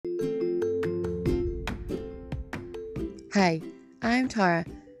Hi, I'm Tara,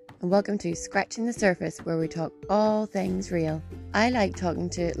 and welcome to Scratching the Surface, where we talk all things real. I like talking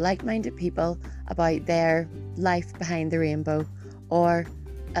to like-minded people about their life behind the rainbow, or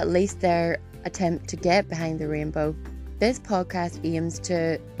at least their attempt to get behind the rainbow. This podcast aims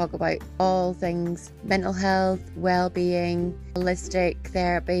to talk about all things mental health, well-being, holistic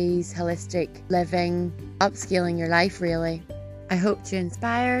therapies, holistic living, upscaling your life really. I hope to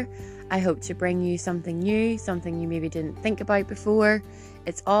inspire. I hope to bring you something new, something you maybe didn't think about before.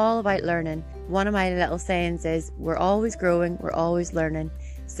 It's all about learning. One of my little sayings is, we're always growing, we're always learning.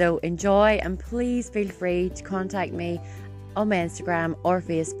 So enjoy, and please feel free to contact me on my Instagram or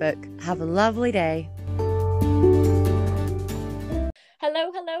Facebook. Have a lovely day.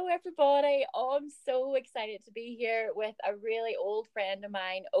 Hello everybody. Oh, I'm so excited to be here with a really old friend of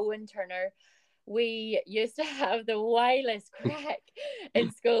mine, Owen Turner. We used to have the wildest crack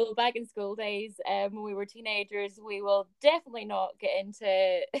in school, back in school days, when we were teenagers. We will definitely not get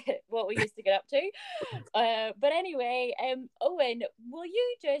into what we used to get up to. But anyway, Owen, will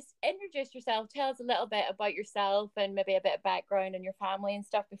you just introduce yourself? Tell us a little bit about yourself and maybe a bit of background on your family and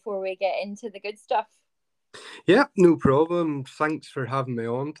stuff before we get into the good stuff. Yeah, no problem. Thanks for having me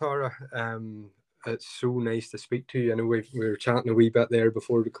on, Tara. It's so nice to speak to you. I know we were chatting a wee bit there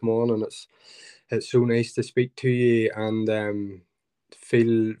before we come on, and it's so nice to speak to you and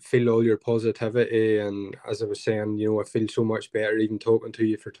feel all your positivity. And as I was saying, I feel so much better even talking to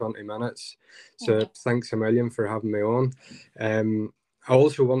you for 20 minutes. So thanks a million for having me on. I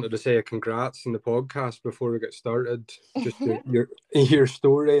also wanted to say a congrats on the podcast before we get started. Just your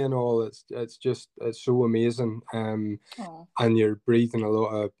story and all. It's so amazing. And you're breathing a lot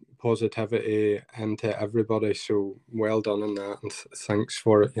of positivity into everybody. So well done on that, and thanks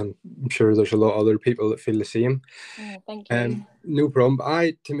for it. And I'm sure there's a lot of other people that feel the same. Thank you. No problem.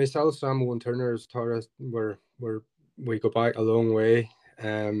 To myself, Sam Owen Turner, as Tara, we go back a long way.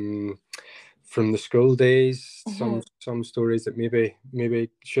 From the school days, some stories that maybe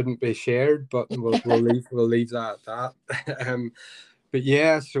shouldn't be shared, but we'll leave that at that. But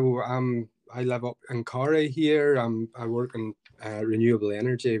yeah, so I live up in Corrie here. I work in renewable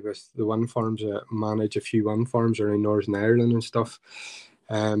energy with the wind farms. I manage a few wind farms around Northern Ireland and stuff.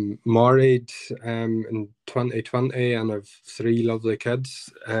 Married in 2020, and I've 3 lovely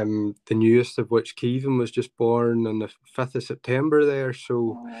kids. The newest of which, Kevin, was just born on the 5th of September there.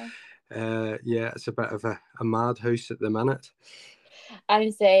 So. Yeah, it's a bit of a mad house at the minute. I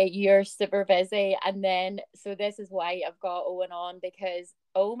would say you're super busy, and then so this is why I've got Owen on, because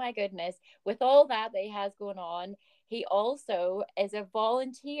oh my goodness, with all that he has going on, he also is a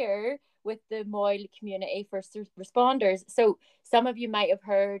volunteer with the Moyle Community First Responders. So some of you might have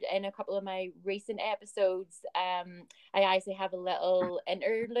heard in a couple of my recent episodes, I actually have a little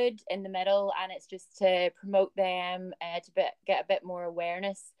interlude in the middle, and it's just to promote them, to get a bit more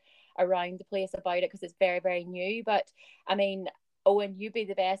awareness around the place about it, because it's very, very new. But I mean, Owen, you be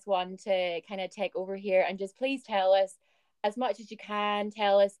the best one to kind of take over here, and just please tell us as much as you can.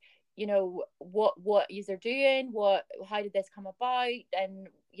 Tell us, what you are doing, how did this come about, and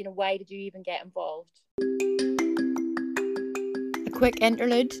why did you even get involved? A quick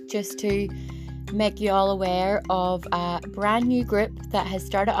interlude just to make you all aware of a brand new group that has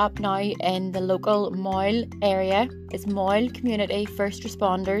started up now in the local Moyle area. It's Moyle Community First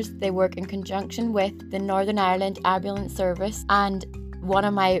Responders. They work in conjunction with the Northern Ireland Ambulance Service, and one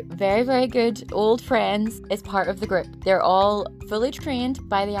of my very, very good old friends is part of the group. They're all fully trained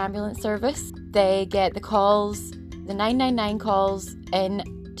by the ambulance service. They get the calls, the 999 calls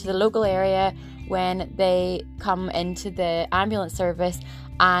in to the local area when they come into the ambulance service,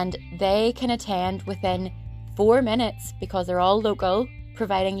 and they can attend within 4 minutes because they're all local,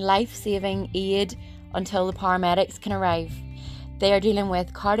 providing life-saving aid until the paramedics can arrive. They are dealing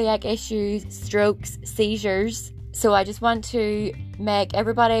with cardiac issues, strokes, seizures. So I just want to make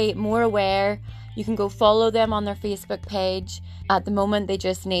everybody more aware. You can go follow them on their Facebook page. At the moment, they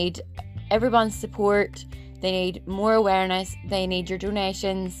just need everyone's support. They need more awareness. They need your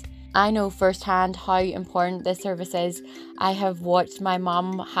donations. I know firsthand how important this service is. I have watched my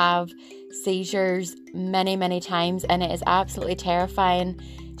mum have seizures many, many times, and it is absolutely terrifying.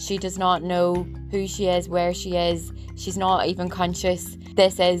 She does not know who she is, where she is. She's not even conscious.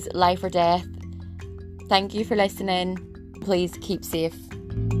 This is life or death. Thank you for listening. Please keep safe.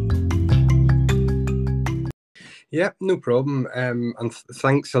 Yeah, no problem. And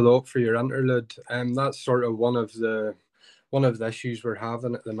thanks a lot for your interlude. That's sort of one of the issues we're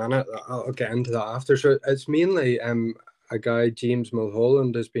having at the minute. I'll get into that after. So it's mainly a guy, James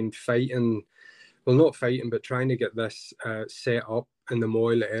Mulholland, has been fighting, well, not fighting, but trying to get this set up in the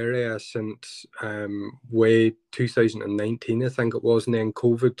Moyle area since way 2019, I think it was, and then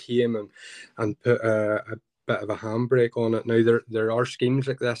COVID came and put a bit of a handbrake on it. Now there are schemes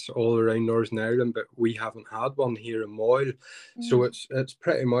like this all around Northern Ireland, but we haven't had one here in Moyle. So it's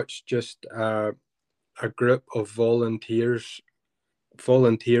pretty much just a group of volunteer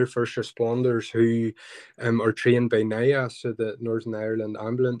first responders who are trained by NIAS, so the Northern Ireland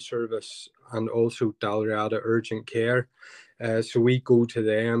Ambulance Service, and also Dalriada Urgent Care. So we go to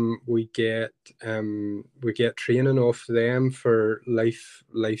them, we get training off them for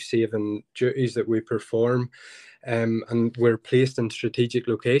life-saving duties that we perform, and we're placed in strategic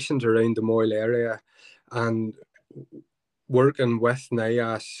locations around the Moyle area, and working with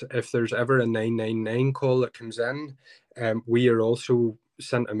NIAS, if there's ever a 999 call that comes in, we are also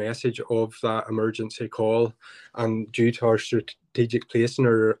sent a message of that emergency call, and due to our strategic placing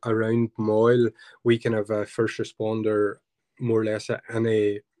around Moyle, we can have a first responder more or less at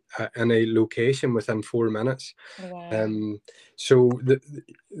any location within 4 minutes. Wow. So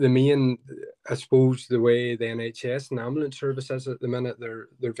the main, I suppose, the way the NHS and ambulance services at the minute,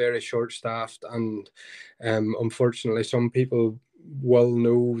 they're very short staffed, and unfortunately some people will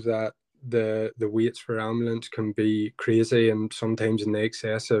know that the waits for ambulance can be crazy, and sometimes in the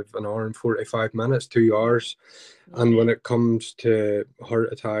excess of an hour and 45 minutes, 2 hours. Yeah. And when it comes to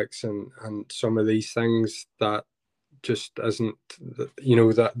heart attacks and some of these things, that just isn't,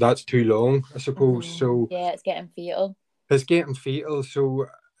 that's too long, I suppose. So yeah, it's getting fatal. So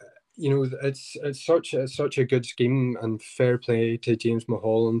it's such a good scheme, and fair play to James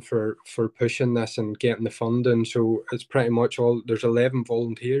Mulholland for pushing this and getting the funding. So it's pretty much there's 11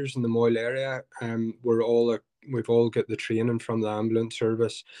 volunteers in the Moyle area. We've all got the training from the ambulance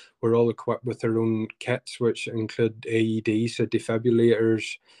service. We're all equipped with our own kits, which include AEDs, so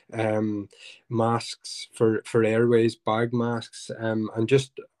defibrillators, masks for airways, bag masks, and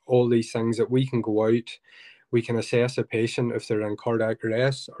just all these things that we can go out. We can assess a patient if they're in cardiac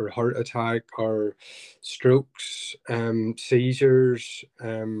arrest or heart attack or strokes, seizures,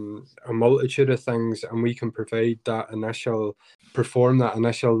 a multitude of things, and we can perform that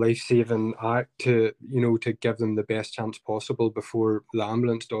initial life-saving act to give them the best chance possible before the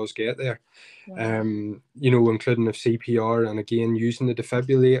ambulance does get there. Wow. Including of CPR, and again using the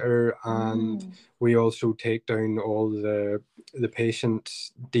defibrillator, and we also take down all the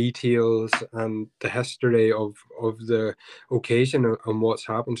patient's details and the history of the occasion and what's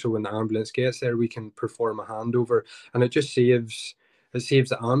happened. So when the ambulance gets there, we can perform a handover, and it just saves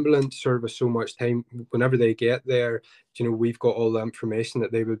the ambulance service so much time. Whenever they get there, we've got all the information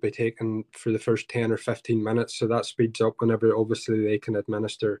that they would be taking for the first 10 or 15 minutes. So that speeds up whenever obviously they can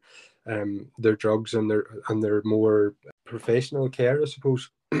administer their drugs and their more professional care, I suppose.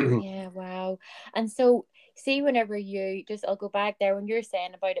 Yeah, wow. And so see, whenever I'll go back there, when you're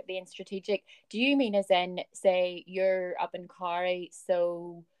saying about it being strategic, do you mean as in, say, you're up in Carry,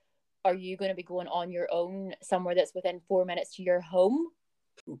 so are you going to be going on your own somewhere that's within 4 minutes to your home?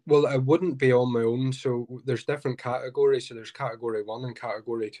 Well, I wouldn't be on my own. So there's different categories. So there's category 1 and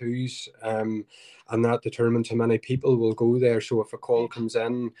category 2s, and that determines how many people will go there. So if a call comes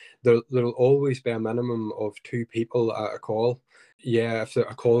in, there'll always be a minimum of 2 people at a call. Yeah, if a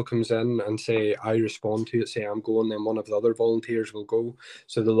call comes in and say I respond to it, say I'm going, then one of the other volunteers will go.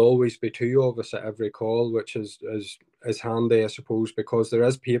 So there'll always be 2 of us at every call, which is handy, I suppose, because there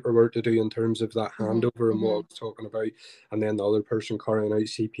is paperwork to do in terms of that handover and what I was talking about, and then the other person carrying out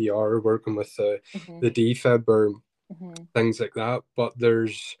CPR, working with the defib or things like that. But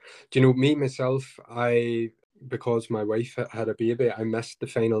there's, me myself, because my wife had a baby, I missed the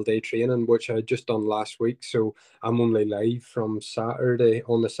final day training, which I had just done last week. So I'm only live from Saturday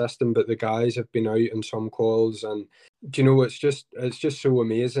on the system, but the guys have been out in some calls, and it's just so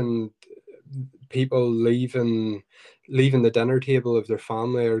amazing. People leaving the dinner table of their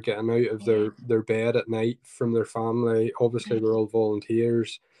family, or getting out of their bed at night from their family. Obviously, we're all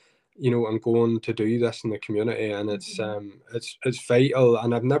volunteers, and going to do this in the community, and it's vital.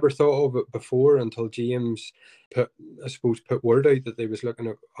 And I've never thought of it before until James put word out that they was looking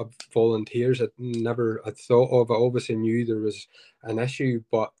at volunteers. I'd thought of it. I obviously knew there was an issue,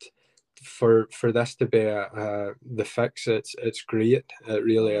 but for this to be the fix, it's great. It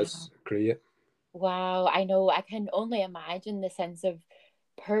really is great. Wow, I know. I can only imagine the sense of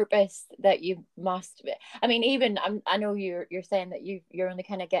purpose that you must. I mean, even I know you're saying that you're only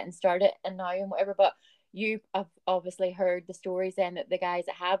kind of getting started and now and whatever, but you have obviously heard the stories then that the guys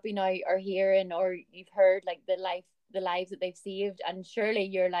that have been out are hearing, or you've heard like the lives that they've saved, and surely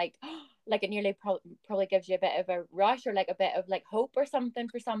you're like, like it nearly probably gives you a bit of a rush, or like a bit of like hope or something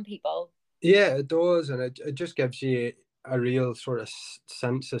for some people. Yeah, it does, and it just gives you a real sort of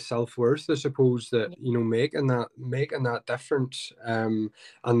sense of self-worth, I suppose, that, you know, making that difference. And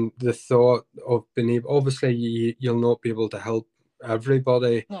the thought of being able, obviously you'll not be able to help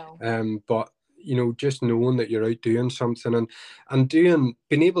everybody, No. but you know, just knowing that you're out doing something, and being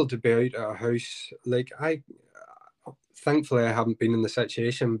able to be out at a house, like thankfully I haven't been in the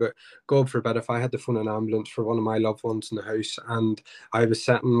situation, but God forbid if I had to phone an ambulance for one of my loved ones in the house and I was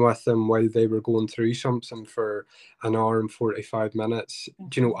sitting with them while they were going through something for an hour and 45 minutes,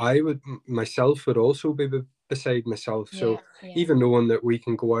 do you know, I would myself would also be beside myself. So even knowing that we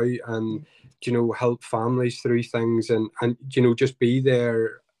can go out and, you know, help families through things, and you know, just be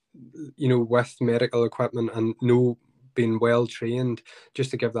there, you know, with medical equipment and know, being well trained,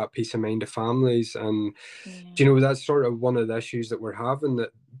 just to give that peace of mind to families. And do you know, that's sort of one of the issues that we're having,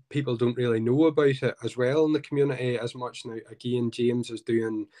 that people don't really know about it as well in the community as much now. Again, James is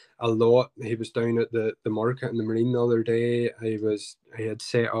doing a lot. He was down at the market in the Marine the other day. He had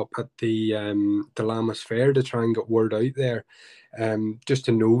set up at the Lammas Fair to try and get word out there, just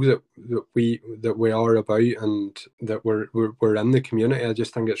to know that we are about, and that we're in the community. I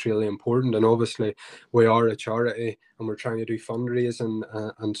just think it's really important. And obviously we are a charity and we're trying to do fundraising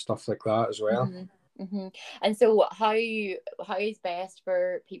and stuff like that as well. And so how is best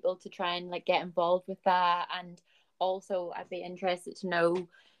for people to try and like get involved with that? And also I'd be interested to know,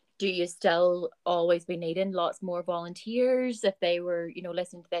 do you still always be needing lots more volunteers if they were, you know,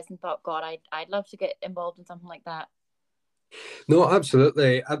 listening to this and thought, God, I'd love to get involved in something like that? No,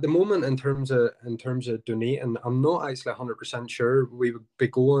 absolutely. At the moment, in terms of donating, I'm not actually 100% sure. We would be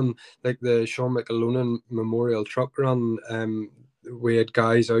going like the Sean McAlonan Memorial Truck Run. We had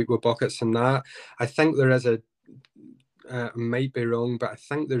guys out with buckets and that. I think there is I might be wrong, but I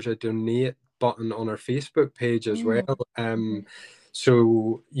think there's a donate button on our Facebook page as well.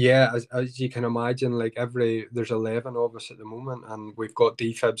 So yeah, as you can imagine, like there's 11 of us at the moment, and we've got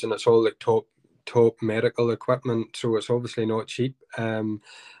defibs, and it's all like top medical equipment, so it's obviously not cheap, and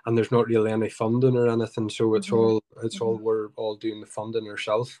there's not really any funding or anything, so it's all we're all doing the funding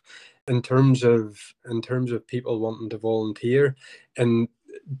ourselves. In terms of people wanting to volunteer, and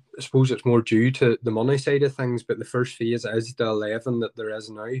I suppose it's more due to the money side of things, but the first phase is the 11 that there is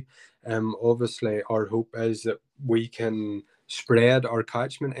now. Obviously our hope is that we can spread our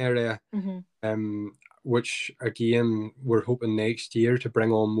catchment area, which again we're hoping next year to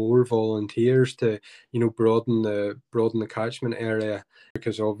bring on more volunteers to, you know, broaden the catchment area,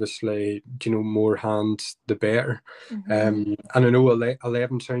 because obviously, you know, more hands the better. And I know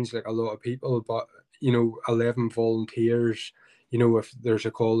 11 sounds like a lot of people, but you know, 11 volunteers, you know, if there's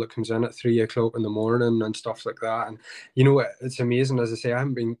a call that comes in at 3 o'clock in the morning and stuff like that, and you know, it's amazing. As I say, I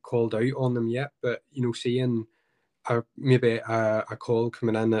haven't been called out on them yet, but you know, seeing maybe a call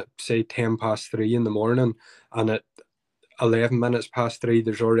coming in at say 3:10 in the morning, and at 11 minutes past 3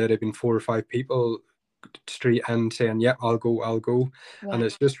 there's already been 4 or 5 people straight in saying, yep, I'll go. Wow. And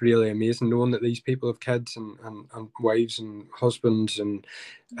it's just really amazing knowing that these people have kids and wives and husbands, and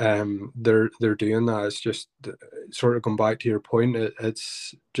they're doing that. It's just sort of going back to your point,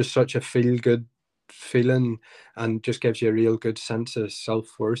 it's just such a feel good feeling, and just gives you a real good sense of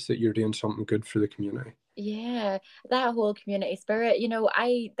self-worth that you're doing something good for the community. Yeah, that whole community spirit, you know,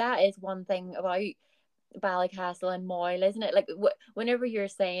 that is one thing about Ballycastle and Moyle, isn't it? Like whenever you're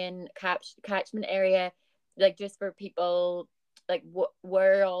saying catchment area, like just for people, like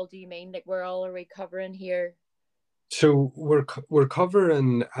where all do you mean? Like where all are we covering here? So we're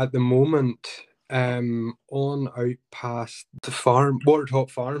covering at the moment on out past the farm, Watertop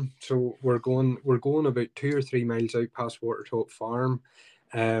Farm. So we're going about 2 or 3 miles out past Watertop Farm.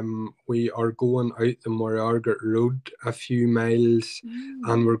 We are going out the Moriargate Road a few miles,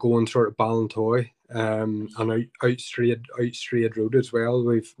 and we're going sort of Ballintoy, and out Straight Road as well.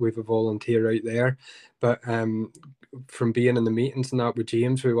 We've a volunteer out there, but from being in the meetings and that with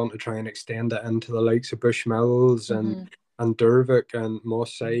James, we want to try and extend it into the likes of Bushmills and Dervick and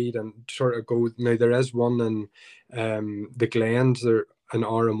Moss Side, and sort of go. Now there is one in the Glens there in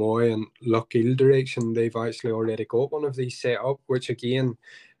RMI and Loughill direction. They've actually already got one of these set up, which again,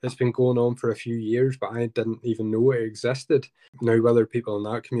 it's been going on for a few years, but I didn't even know it existed. Now whether people in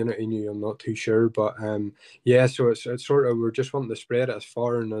that community knew, I'm not too sure, but yeah, so it's sort of, we're just wanting to spread it as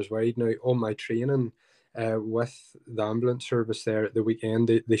far and as wide. Now on my training with the ambulance service there at the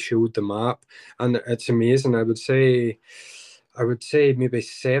weekend, they showed the map, and it's amazing. I would say maybe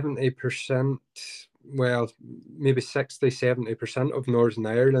 70%, well, maybe 60-70% of Northern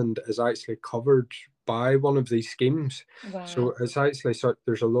Ireland is actually covered by one of these schemes. Wow. So it's actually,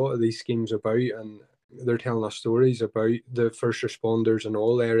 there's a lot of these schemes about, and they're telling us stories about the first responders in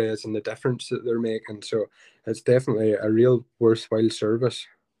all areas and the difference that they're making. So it's definitely a real worthwhile service.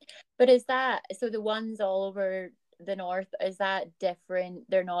 But is that so? The ones all over the north, is that different?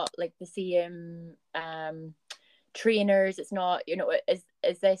 They're not like the same trainers. It's not,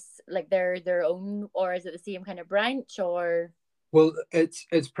 is this like their own, or is it the same kind of branch, or? Well, it's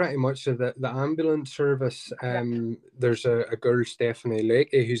pretty much so that the ambulance service. Right. There's a girl, Stephanie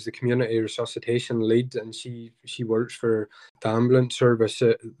Lakey, who's the community resuscitation lead, and she works for the ambulance service.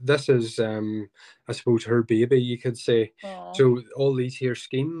 This is, I suppose, her baby, you could say. Aw. So all these here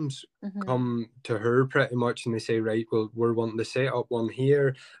schemes Mm-hmm. come to her pretty much, and they say, right, well, we're wanting to set up one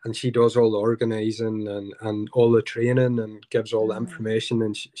here, and she does all the organising and all the training and gives all the information,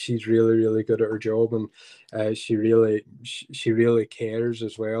 and she's really, really good at her job, and she really cares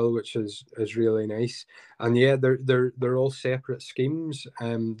as well, which is really nice. And yeah, they're all separate schemes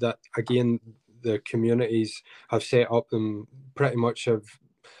that again the communities have set up and pretty much have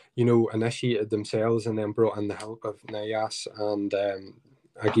initiated themselves and then brought in the help of NIAS, and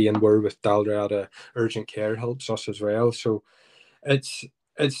again we're with Dalriada Urgent Care helps us as well. So it's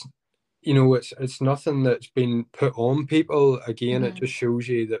it's nothing that's been put on people. Again, it just shows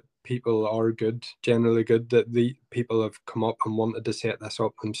you that people are good, generally good, that the people have come up and wanted to set this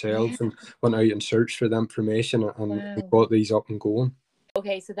up themselves and went out and searched for the information and got these up and going.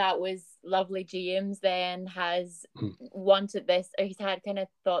 Okay, so that was lovely. James then has wanted this, or he's had kind of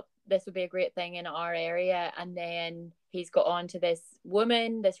thought this would be a great thing in our area, and then he's got on to this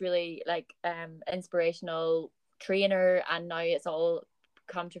woman, this really like inspirational trainer, and now it's all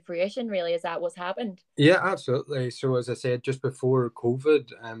come to fruition, really. Is that what's happened? Yeah, absolutely. So as I said, just before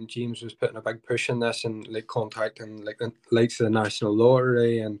COVID, James was putting a big push in this and like contacting like the likes of the National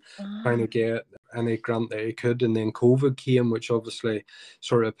Lottery and trying to get any grant that he could. And then COVID came, which obviously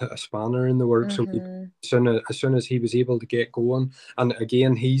sort of put a spanner in the works. So as soon as he was able to get going, and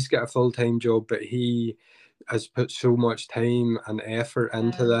again, he's got a full-time job, but he has put so much time and effort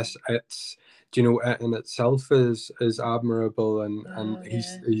into this. It's, it in itself is admirable, and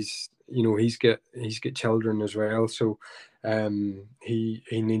he's he's got children as well, so he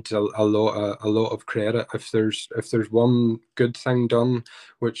needs a lot of credit. If there's one good thing done,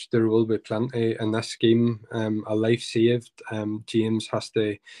 which there will be plenty in this scheme, a life saved, James has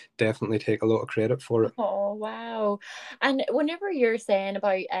to definitely take a lot of credit for it. Oh wow. And whenever you're saying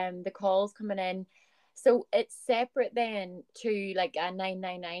about the calls coming in, so it's separate then to like a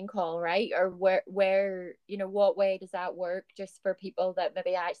 999 call, right? Or where what way does that work, just for people that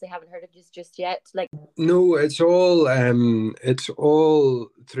maybe actually haven't heard of this just yet? Like, no, it's all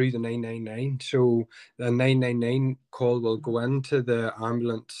through the 999. So the 999 call will go into the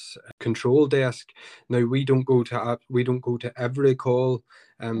ambulance control desk. Now we don't go to every call.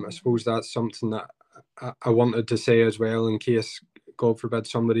 I suppose that's something that I wanted to say as well, in case God forbid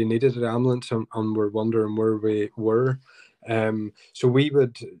somebody needed an ambulance and were wondering where we were. So we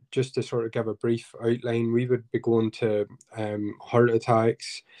would, just to sort of give a brief outline, we would be going to heart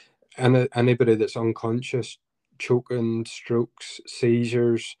attacks, anybody that's unconscious, choking, strokes,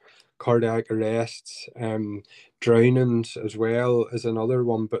 seizures, cardiac arrests, drownings as well is another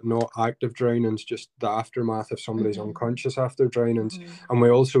one, but not active drownings, just the aftermath if somebody's unconscious after drownings. And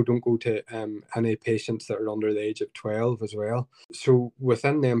we also don't go to any patients that are under the age of 12 as well. So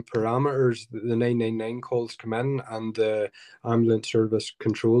within them parameters, the 999 calls come in, and the ambulance service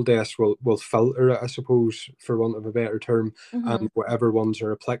control desk will filter it, I suppose, for want of a better term, and whatever ones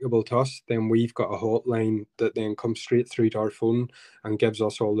are applicable to us, then we've got a hotline that then comes straight through to our phone and gives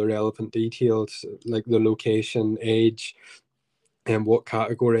us all the relevant details, like the location, age, and what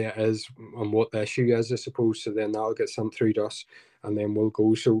category it is and what the issue is, I suppose. So then that'll get sent through to us, and then we'll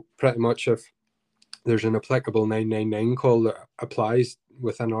go. So pretty much if there's an applicable 999 call that applies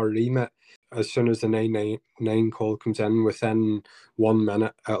within our remit, as soon as the 999 call comes in, within 1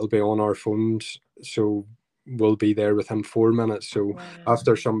 minute it'll be on our phones. So we'll be there within 4 minutes. So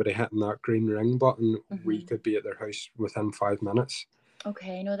after somebody hitting that green ring button, we could be at their house within 5 minutes.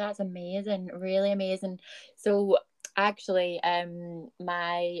 Okay, no, that's amazing, really amazing. So actually, I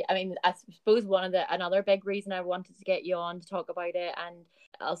suppose another big reason I wanted to get you on to talk about it, and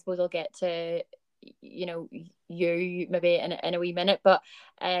I suppose I'll get to you maybe in a wee minute, but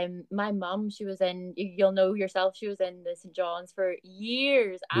my mum, she was in, you'll know yourself, she was in the St. John's for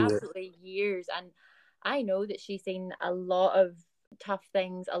years, absolutely years, and I know that she's seen a lot of tough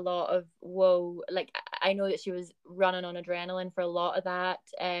things, a lot of woe. Like, I know that she was running on adrenaline for a lot of that,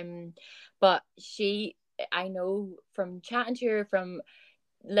 but I know from chatting to her, from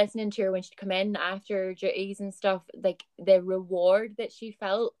listening to her when she'd come in after duties and stuff, like the reward that she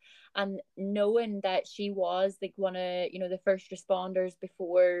felt, and knowing that she was like one of, you know, the first responders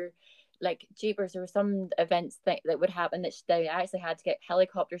before, like, jeepers, there were some events that would happen that they actually had to get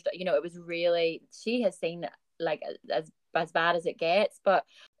helicopters, you know, it was really, she has seen like as bad as it gets. But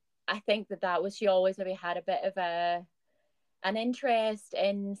I think that was, she always maybe had a bit of an interest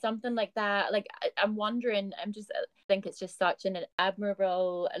in something like that. Like, I'm wondering, I think it's just such an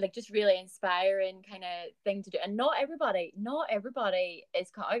admirable, like, just really inspiring kind of thing to do. And not everybody is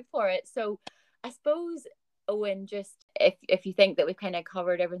cut out for it. So I suppose, Owen, just if you think that we've kind of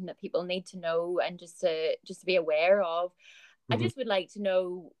covered everything that people need to know and just to be aware of, I just would like to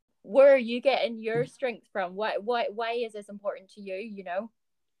know, where are you getting your strength from? Why is this important to you, you know?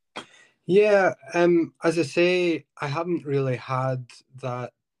 Yeah, as I say, I haven't really had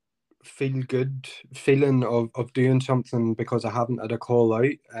that feel good feeling of doing something because I haven't had a call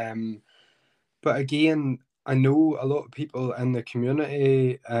out. But again, I know a lot of people in the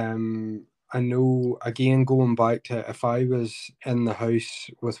community. I know, again, going back to, if I was in the house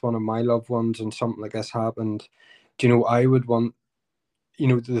with one of my loved ones and something like this happened, do you know, I would want, you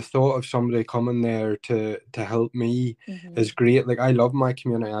know, the thought of somebody coming there to help me is great. Like, I love my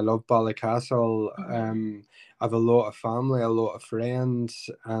community. I love Ballycastle. I have a lot of family, a lot of friends,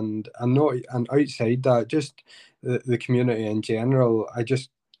 and outside that, just the community in general. I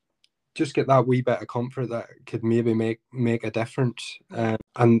just get that wee bit of comfort that could maybe make a difference.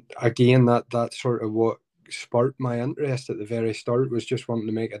 And again, that's sort of what sparked my interest at the very start, was just wanting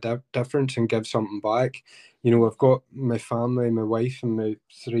to make a difference and give something back. You know, I've got my family, my wife and my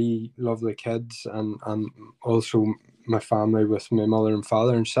 3 lovely kids, and also my family with my mother and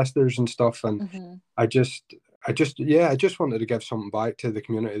father and sisters and stuff. And I just wanted to give something back to the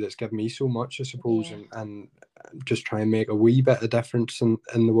community that's given me so much, I suppose, and just try and make a wee bit of difference in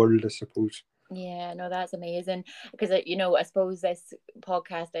the world, I suppose. Yeah, no, that's amazing. Because, you know, I suppose this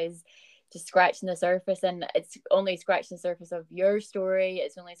podcast is just scratching the surface, and it's only scratching the surface of your story.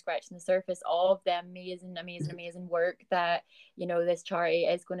 It's only scratching the surface of the amazing work that, you know, this charity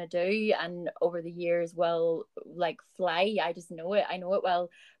is going to do, and over the years will, like, fly. I just know it. I know it will.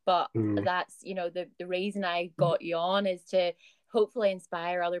 But that's, you know, the reason I got you on is to hopefully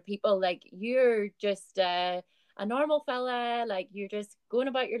inspire other people. Like, you're just a normal fella, like, you're just going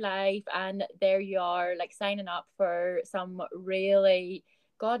about your life, and there you are, like, signing up for some really,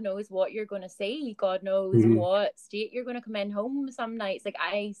 God knows what you're going to see, God knows what state you're going to come in home some nights. Like,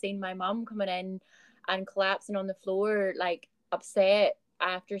 I seen my mum coming in and collapsing on the floor, like, upset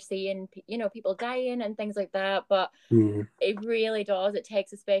after seeing, you know, people dying and things like that. But it really does, it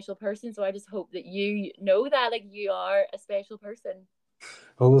takes a special person. So I just hope that you know that, like, you are a special person.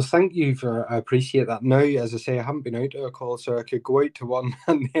 Oh, well, thank you I appreciate that. Now, as I say, I haven't been out to a call, so I could go out to one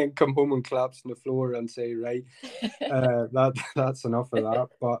and then come home and collapse on the floor and say, right, that's enough of that.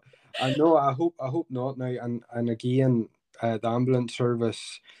 But I know, I hope not now. And again, the ambulance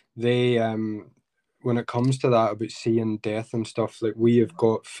service, they when it comes to that about seeing death and stuff, like, we have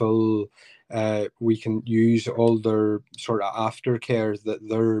got full. We can use all their sort of aftercare that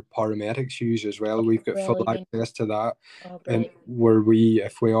their paramedics use as well. We've got full access to that, and where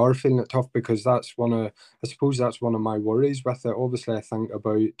if we are feeling it tough, because I suppose that's one of my worries with it. Obviously, I think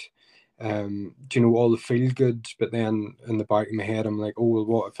about, do you know, all the feel goods, but then in the back of my head, I'm like, oh, well,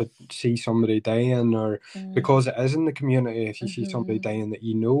 what if I see somebody dying, or because it is in the community, if you see somebody dying that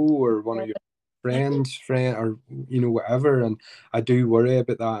you know, or one of your friend, or, you know, whatever. And I do worry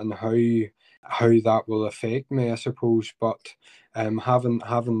about that and how that will affect me, I suppose. But having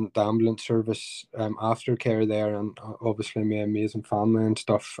the ambulance service aftercare there, and obviously my amazing family and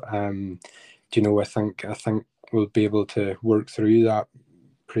stuff, do you know, I think we'll be able to work through that.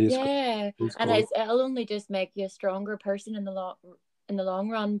 And it'll only just make you a stronger person in the long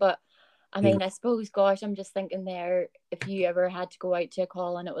run. But I mean, I suppose, gosh, I'm just thinking there, if you ever had to go out to a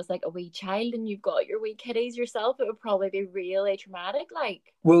call and it was like a wee child and you've got your wee kiddies yourself, it would probably be really traumatic.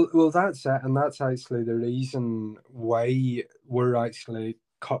 Like, well, that's it, and that's actually the reason why we're actually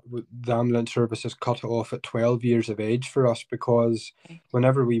the ambulance service is cut off at 12 years of age for us, because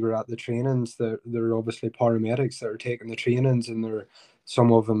whenever we were at the trainings, there are obviously paramedics that are taking the trainings, and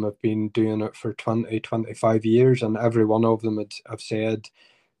some of them have been doing it for 20-25 years, and every one of them have said,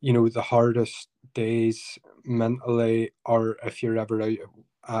 you know, the hardest days mentally are if you're ever out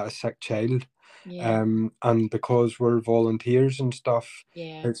at a sick child. And because we're volunteers and stuff,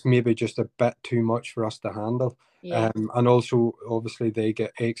 it's maybe just a bit too much for us to handle. And also, obviously, they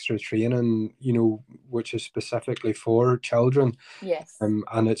get extra training, you know, which is specifically for children. And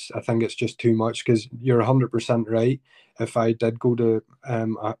I think it's just too much, because you're 100% right. if I did go to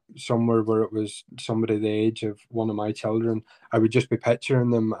somewhere where it was somebody the age of one of my children, I would just be picturing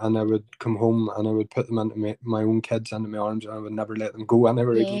them, and I would come home and I would put them into my own kids into my arms, and I would never let them go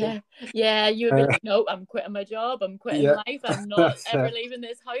anywhere again. Yeah, you would be like, nope, I'm quitting my job, I'm quitting Yeah, life, I'm not that's ever it. leaving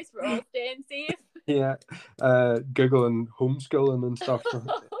this house, we're all staying safe. Yeah, Googling homeschooling and stuff.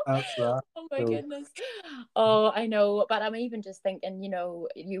 That's that. Oh my So goodness. Oh, I know, but I'm even just thinking,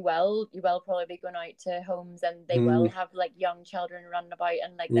 you will probably be going out to homes, and they will mm, have like young children running about,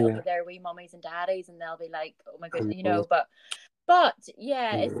 and like they'll be yeah, their wee mummies and daddies, and they'll be like, oh my I goodness, know. but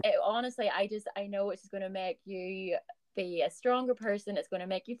yeah, Yeah. honestly, I know it's just going to make you be a stronger person. It's going to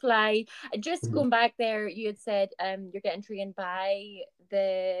make you fly. Just Mhm. going back there, you had said you're getting trained by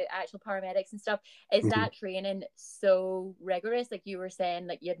the actual paramedics and stuff. Is Mhm. that training so rigorous? Like you were saying,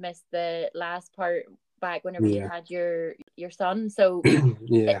 like you'd missed the last part back whenever you Yeah, had your son. So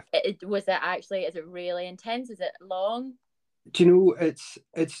yeah. is it really intense? Is it long? Do you know,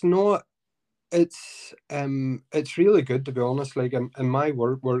 it's not. It's really good, to be honest. Like in my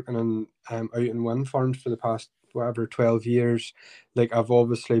working in out in wind farms for the past whatever 12 years, like I've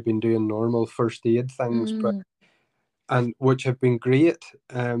obviously been doing normal first aid things, but Mm, and which have been great.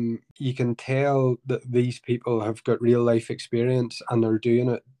 You can tell that these people have got real life experience and they're doing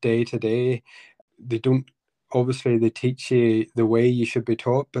it day to day. They don't, obviously they teach you the way you should be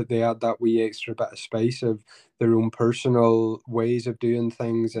taught, but they add that wee extra bit of spice of their own personal ways of doing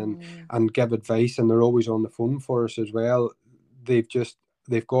things, mm, and give advice, and they're always on the phone for us as well.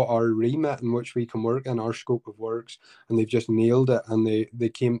 They've got our remit in which we can work in, our scope of works, and they've just nailed it. And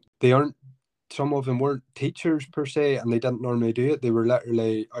they aren't, some of them weren't teachers per se, and they didn't normally do it. They were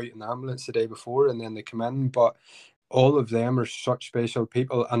literally out in the ambulance the day before, and then they come in. But all of them are such special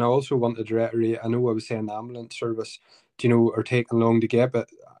people. And I also wanted to reiterate, I know I was saying the ambulance service, are taking long to get, but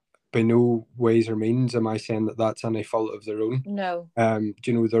by no ways or means am I saying that that's any fault of their own. no.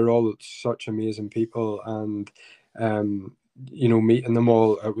 They're all such amazing people, and meeting them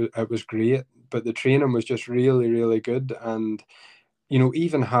all, it was great. But the training was just really, really good. And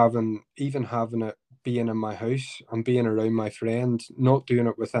even having it, being in my house and being around my friends, not doing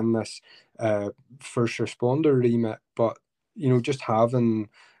it within this uh, first responder remit, but just having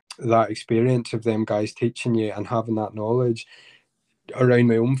that experience of them guys teaching you and having that knowledge around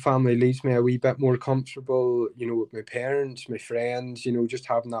my own family leaves me a wee bit more comfortable, with my parents, my friends, just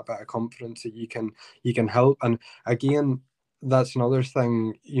having that bit of confidence that you can help. And again, that's another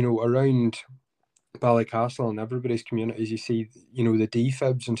thing, around Ballycastle and everybody's communities. You see, the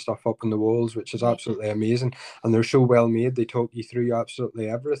defibs and stuff up on the walls, which is Yeah, absolutely amazing, and they're so well made. They talk you through absolutely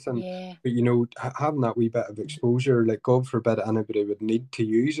everything. yeah, But having that wee bit of exposure, like God forbid anybody would need to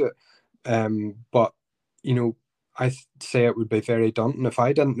use it, but you know, say it would be very daunting if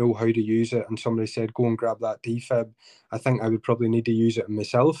I didn't know how to use it, and somebody said, "Go and grab that defib." I think I would probably need to use it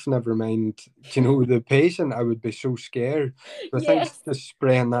myself. Never mind, the patient. I would be so scared. So I think yes, just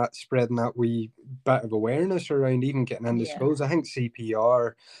spreading that wee bit of awareness around, even getting into yeah, schools. I think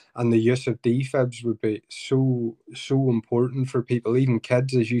CPR and the use of defibs would be so important for people, even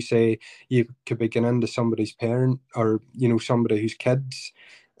kids, as you say. You could be getting into somebody's parent, or somebody whose kids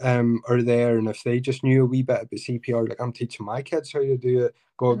are there, and if they just knew a wee bit about CPR, like I'm teaching my kids how to do it.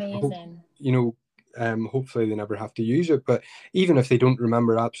 God, amazing. hopefully they never have to use it. But even if they don't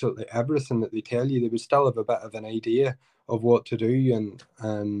remember absolutely everything that they tell you, they would still have a bit of an idea of what to do.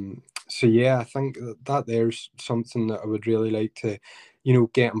 And so yeah, I think that there's something that I would really like to,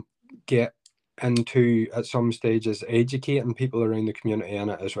 get into at some stages, educating people around the community in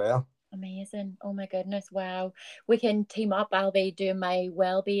it as well. Amazing. Oh my goodness. Wow. We can team up. I'll be doing my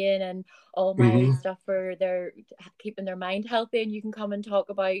well-being and all my Hmm. stuff for their keeping their mind healthy, and you can come and talk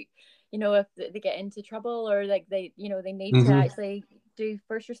about, if they get into trouble, or like they need to Hmm. actually do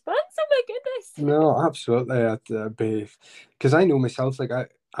first response. Oh my goodness. No, absolutely. I'd be, because I know myself. Like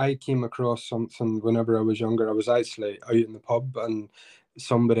I came across something whenever I was younger. I was actually out in the pub, and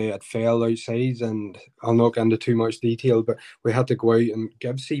somebody had fell outside, and I'll not get into too much detail, but we had to go out and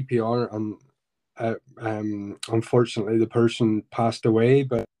give CPR, and unfortunately the person passed away.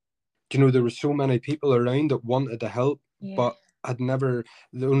 But there were so many people around that wanted to help, Yeah. but I'd never.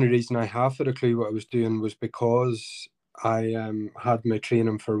 The only reason I half had a clue what I was doing was because I had my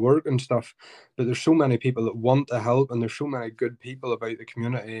training for work and stuff. But there's so many people that want to help, and there's so many good people about the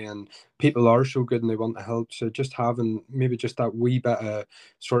community, and people are so good and they want to help. So just having maybe just that wee bit of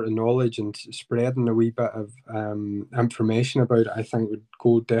sort of knowledge and spreading a wee bit of information about it, I think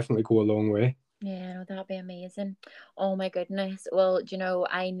would definitely go a long way. Yeah, no, that'd be amazing. Oh my goodness. Well,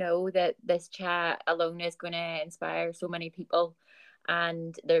 I know that this chat alone is going to inspire so many people.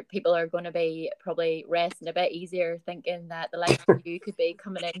 and there people are going to be probably resting a bit easier, thinking that the likes of you could be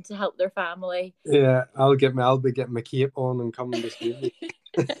coming in to help their family. Yeah, I'll be getting my cape on and coming to see you.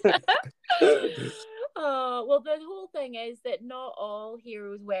 Oh, well, the whole thing is that not all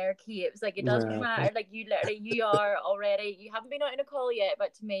heroes wear capes. Like, it doesn't matter. Like, you haven't been out in a call yet,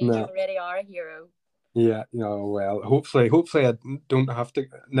 but to me, you already are a hero. Yeah, well, hopefully I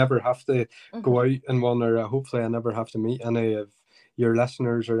never have to go out in one, or hopefully I never have to meet any of your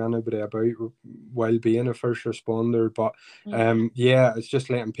listeners or anybody about while being a first responder. But it's just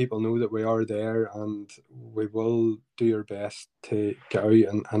letting people know that we are there, and we will do our best to get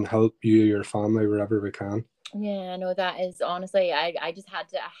out and help you, your family, wherever we can. Yeah, no, that is honestly, I just had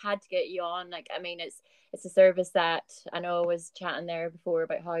to get you on. Like, I mean, it's a service that I know I was chatting there before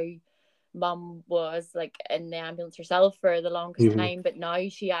about how Mum was like in the ambulance herself for the longest time, but now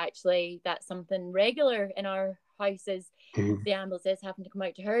that's something regular in our houses. The ambulance is having to come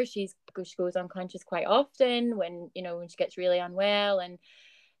out to her. She goes unconscious quite often when she gets really unwell, and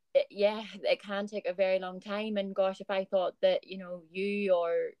it can take a very long time. And gosh, if I thought that you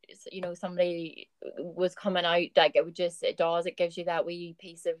or somebody was coming out, like, it gives you that wee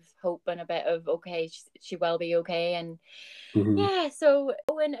piece of hope and a bit of, okay, she will be okay. And yeah, so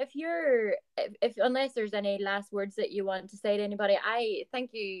Owen, if unless there's any last words that you want to say to anybody, I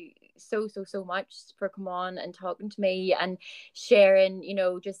thank you so much for coming on and talking to me and sharing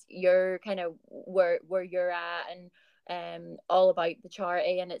just your kind of where you're at, and all about the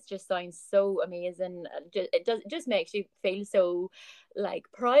charity. And it just sounds so amazing. It just makes you feel so like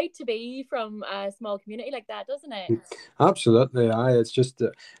proud to be from a small community like that, doesn't it? Absolutely. It's just I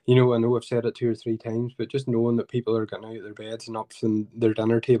know I've said it 2 or 3 times, but just knowing that people are getting out of their beds and up from their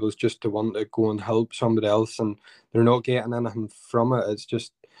dinner tables just to want to go and help somebody else, and they're not getting anything from it. It's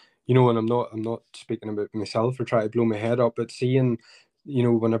just, and I'm not speaking about myself or trying to blow my head up, but seeing,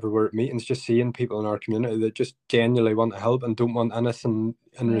 whenever we're at meetings, just seeing people in our community that just genuinely want to help and don't want anything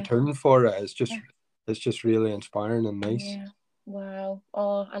in return for it, it's just really inspiring and nice. Yeah. Wow.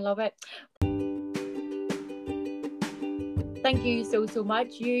 Oh, I love it. Thank you so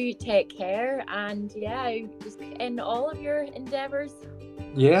much. You take care, and just in all of your endeavours.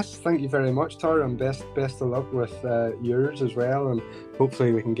 Yes, thank you very much, Tara, and best of luck with yours as well, and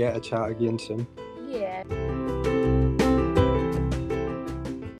hopefully we can get a chat again soon. Yeah.